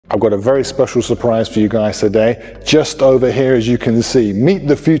got a very special surprise for you guys today. Just over here, as you can see, meet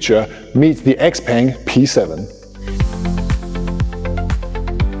the future, meet the XPENG P7.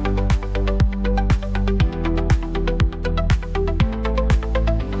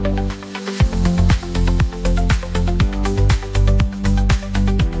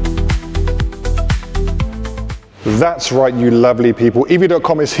 That's right, you lovely people.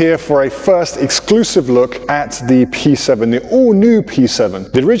 EV.com is here for a first exclusive look at the P7, the all-new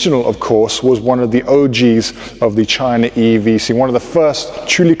P7. The original, of course, was one of the OGs of the China EV scene, one of the first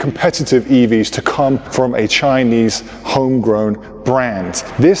truly competitive EVs to come from a Chinese homegrown brand.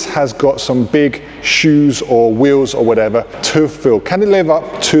 This has got some big shoes or wheels or whatever to fill. Can it live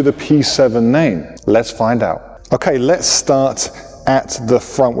up to the P7 name? Let's find out. Okay, let's start at the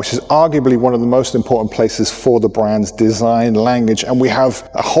front, which is arguably one of the most important places for the brand's design language, and we have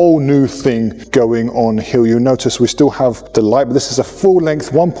a whole new thing going on here. You'll notice we still have the light, but this is a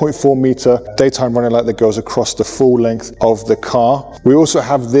full-length 1.4 meter daytime running light that goes across the full length of the car. We also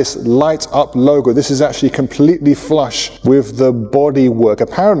have this light up logo. This is actually completely flush with the body work.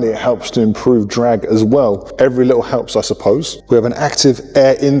 Apparently it helps to improve drag as well. Every little helps, I suppose. We have an active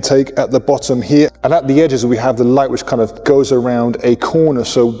air intake at the bottom here, and at the edges we have the light which kind of goes around a corner.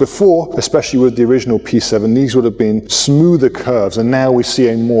 So before, especially with the original P7, these would have been smoother curves, and now we see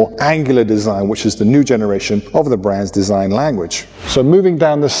a more angular design, which is the new generation of the brand's design language. So moving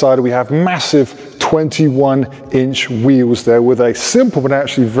down the side, we have massive 21-inch wheels there with a simple but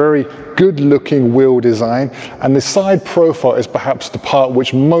actually very good-looking wheel design, and the side profile is perhaps the part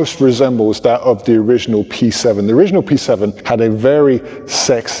which most resembles that of the original P7. The original P7 had a very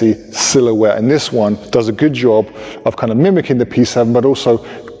sexy silhouette, and this one does a good job of kind of mimicking the P7 but also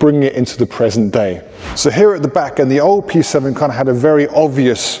bringing it into the present day. So here at the back, and the old P7 kind of had a very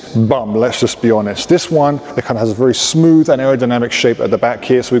obvious bum, let's just be honest. This one, it kind of has a very smooth and aerodynamic shape at the back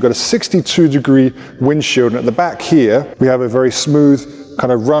here. So we've got a 62-degree windshield, and at the back here, we have a very smooth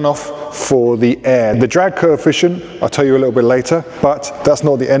kind of runoff for the air. The drag coefficient, I'll tell you a little bit later, but that's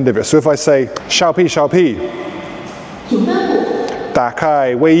not the end of it. So if I say, 小P, 打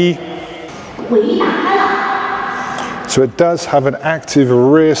开, 尾翼 打开了. So it does have an active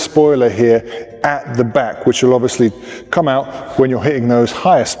rear spoiler here at the back, which will obviously come out when you're hitting those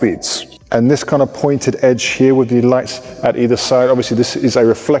higher speeds. And this kind of pointed edge here with the lights at either side, obviously this is a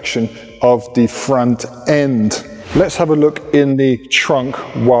reflection of the front end. Let's have a look in the trunk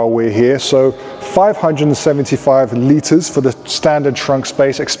while we're here. So 575 liters for the standard trunk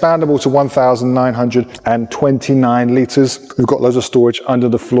space, expandable to 1,929 liters. We've got loads of storage under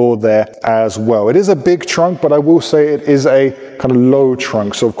the floor there as well. It is a big trunk, but I will say it is a kind of low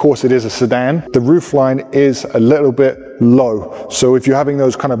trunk. So of course it is a sedan. The roofline is a little bit low. So if you're having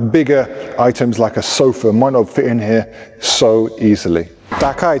those kind of bigger items like a sofa, it might not fit in here so easily.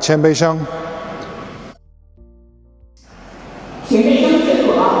 打开前备箱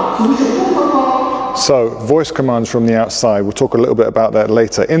So, voice commands from the outside, we'll talk a little bit about that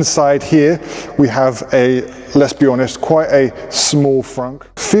later. Inside here, we have a, let's be honest, quite a small frunk.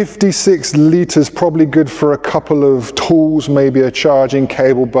 56 liters, probably good for a couple of tools, maybe a charging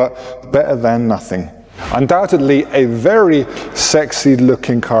cable, but better than nothing. Undoubtedly a very sexy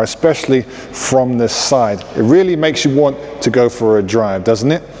looking car, especially from this side. It really makes you want to go for a drive,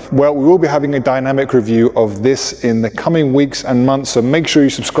 doesn't it? Well, we will be having a dynamic review of this in the coming weeks and months, so make sure you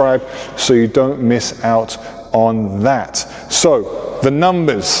subscribe so you don't miss out on that. So, the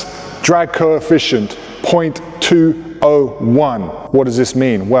numbers, drag coefficient, 0.201. What does this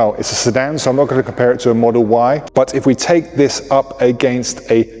mean? Well, it's a sedan, so I'm not going to compare it to a Model Y, but if we take this up against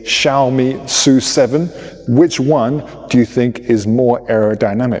a Xiaomi SU7, which one do you think is more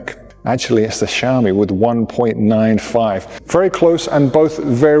aerodynamic? Actually, it's the Xiaomi with 1.95. Very close and both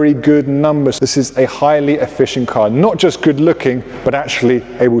very good numbers. This is a highly efficient car, not just good looking, but actually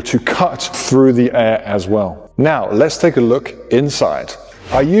able to cut through the air as well. Now, let's take a look inside.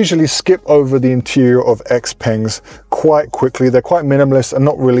 I usually skip over the interior of XPENGs quite quickly. They're quite minimalist and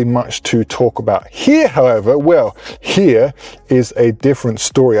not really much to talk about. Here, however, well, here is a different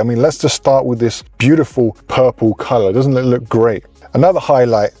story. I mean, let's just start with this beautiful purple color. Doesn't it look great? Another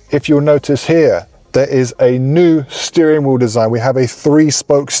highlight, if you'll notice here, there is a new steering wheel design. We have a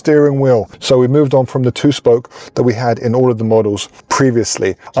 3-spoke steering wheel. So we moved on from the 2-spoke that we had in all of the models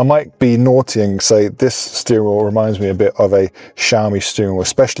previously. I might be naughty and say this steering wheel reminds me a bit of a Xiaomi steering wheel,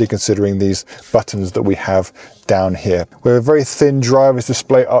 especially considering these buttons that we have down here. We have a very thin driver's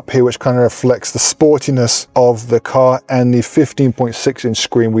display up here, which kind of reflects the sportiness of the car, and the 15.6-inch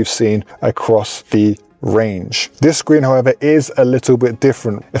screen we've seen across the range. This screen, however, is a little bit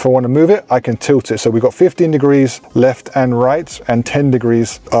different. If I want to move it, I can tilt it. So we've got 15 degrees left and right and 10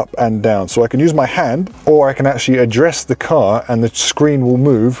 degrees up and down. So I can use my hand, or I can actually address the car and the screen will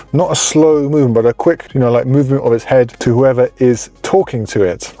move. Not a slow movement, but a quick, like movement of its head to whoever is talking to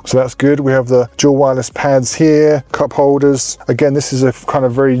it. So that's good. We have the dual wireless pads here, cup holders. Again, this is a kind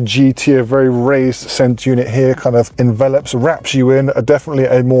of very G-tier, very raised center unit here, kind of envelops, wraps you in, definitely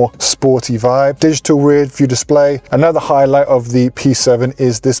a more sporty vibe. Digital rear view display. Another highlight of the P7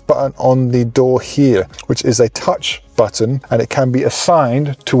 is this button on the door here, which is a touch button, and it can be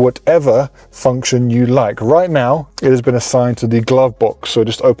assigned to whatever function you like. Right now, it has been assigned to the glove box. So it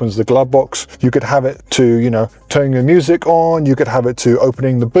just opens the glove box. You could have it to, turning the music on. You could have it to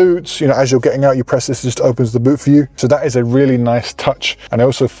opening the boots. As you're getting out, you press this, it just opens the boot for you. So that is a really nice touch. And I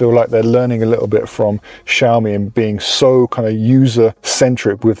also feel like they're learning a little bit from Xiaomi and being so kind of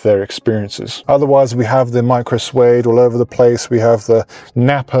user-centric with their experiences. Otherwise, we have the micro suede all over the place. We have the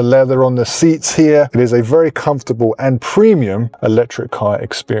Nappa leather on the seats here. It is a very comfortable and premium electric car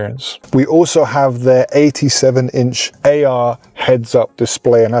experience. We also have their 87-inch AR heads-up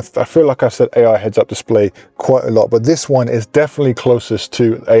display, and I feel like I've said AR heads-up display quite a lot, but this one is definitely closest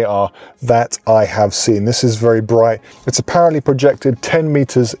to AR that I have seen. This is very bright. It's apparently projected 10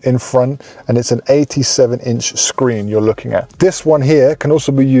 meters in front, and it's an 87-inch screen you're looking at. This one here can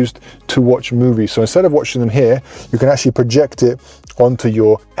also be used to watch movies. So instead of watching them here, you can actually project it onto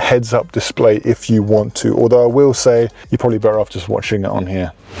your heads-up display if you want to, although I will say you're probably better off just watching it on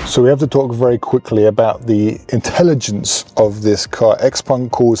here. So we have to talk very quickly about the intelligence of this car. XPENG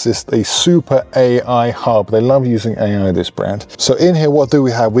calls this a super AI hub. They love using AI, this brand. So in here, what do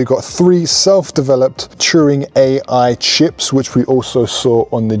we have? We've got 3 self-developed Turing AI chips, which we also saw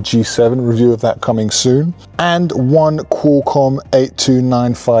on the G7, review of that coming soon, and 1 Qualcomm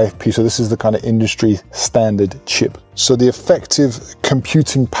 8295P. So this is the kind of industry standard chip. So the effective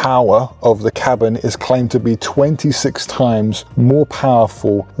computing power of the cabin is claimed to be 26 times more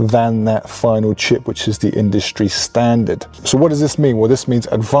powerful than that final chip, which is the industry standard. So what does this mean? Well, this means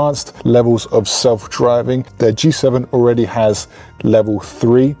advanced levels of self-driving. Their G7 already has level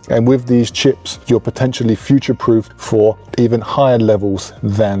 3, and with these chips, you're potentially future-proofed for even higher levels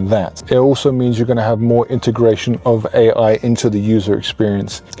than that. It also means you're going to have more integration of AI into the user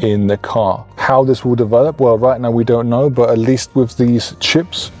experience in the car. How this will develop? Well, right now we don't know, but at least with these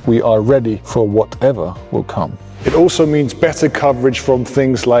chips, we are ready for whatever will come. It also means better coverage from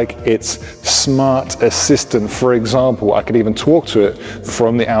things like its smart assistant. For example, I could even talk to it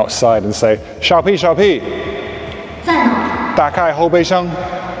from the outside and say, 小屁小屁 打开后备箱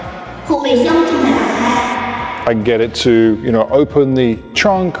I can get it to, open the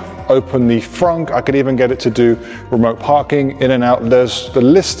trunk, open the front. I could even get it to do remote parking, in and out. The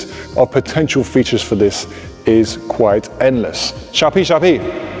list of potential features for this is quite endless. 小屁小屁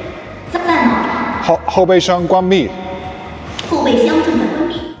后备箱关闭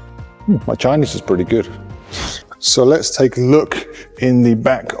My Chinese is pretty good. So let's take a look in the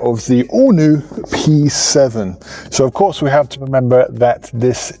back of the all-new P7. So of course we have to remember that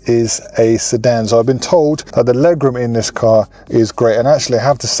this is a sedan. So I've been told that the legroom in this car is great, and actually I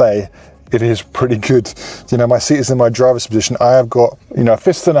have to say it is pretty good. My seat is in my driver's position. I have got, a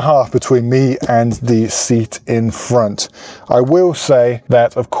fist and a half between me and the seat in front. I will say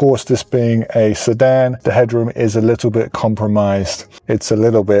that, of course, this being a sedan, the headroom is a little bit compromised. It's a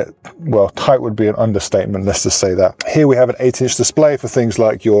little bit, well, tight would be an understatement, let's just say that. Here we have an 8-inch display for things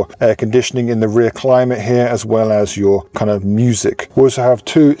like your air conditioning in the rear climate here, as well as your kind of music. We also have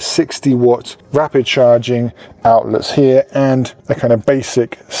 2 60-watt rapid charging outlets here and a kind of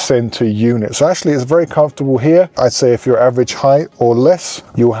basic center unit. So actually it's very comfortable here. I'd say if you're average height or less,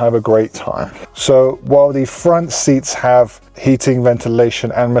 you'll have a great time. So while the front seats have heating,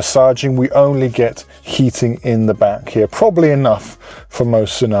 ventilation and massaging, we only get heating in the back here, probably enough for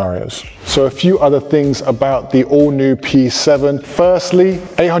most scenarios. So a few other things about the all-new P7. Firstly,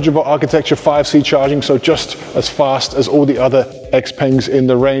 800-volt architecture, 5C charging, so just as fast as all the other XPENGs in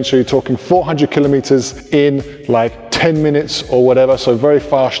the range. So you're talking 400 kilometers in like 10 minutes or whatever, so very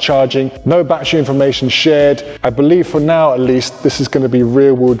fast charging. No battery information shared. I believe for now at least this is going to be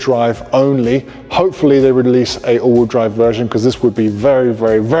rear-wheel drive only. Hopefully they release a all-wheel drive version, because this would be very,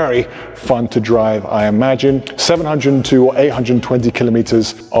 very, very fun to drive, I imagine. 702 or 820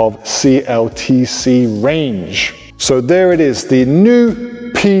 kilometers of CLTC range. So there it is, the new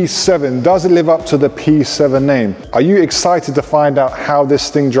P7. Does it live up to the P7 name? Are you excited to find out how this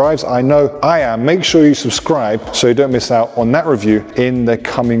thing drives? I know I am. Make sure you subscribe so you don't miss out on that review in the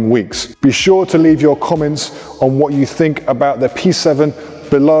coming weeks. Be sure to leave your comments on what you think about the P7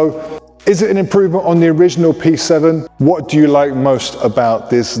 below. Is it an improvement on the original P7? What do you like most about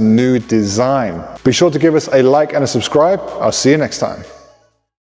this new design? Be sure to give us a like and a subscribe. I'll see you next time.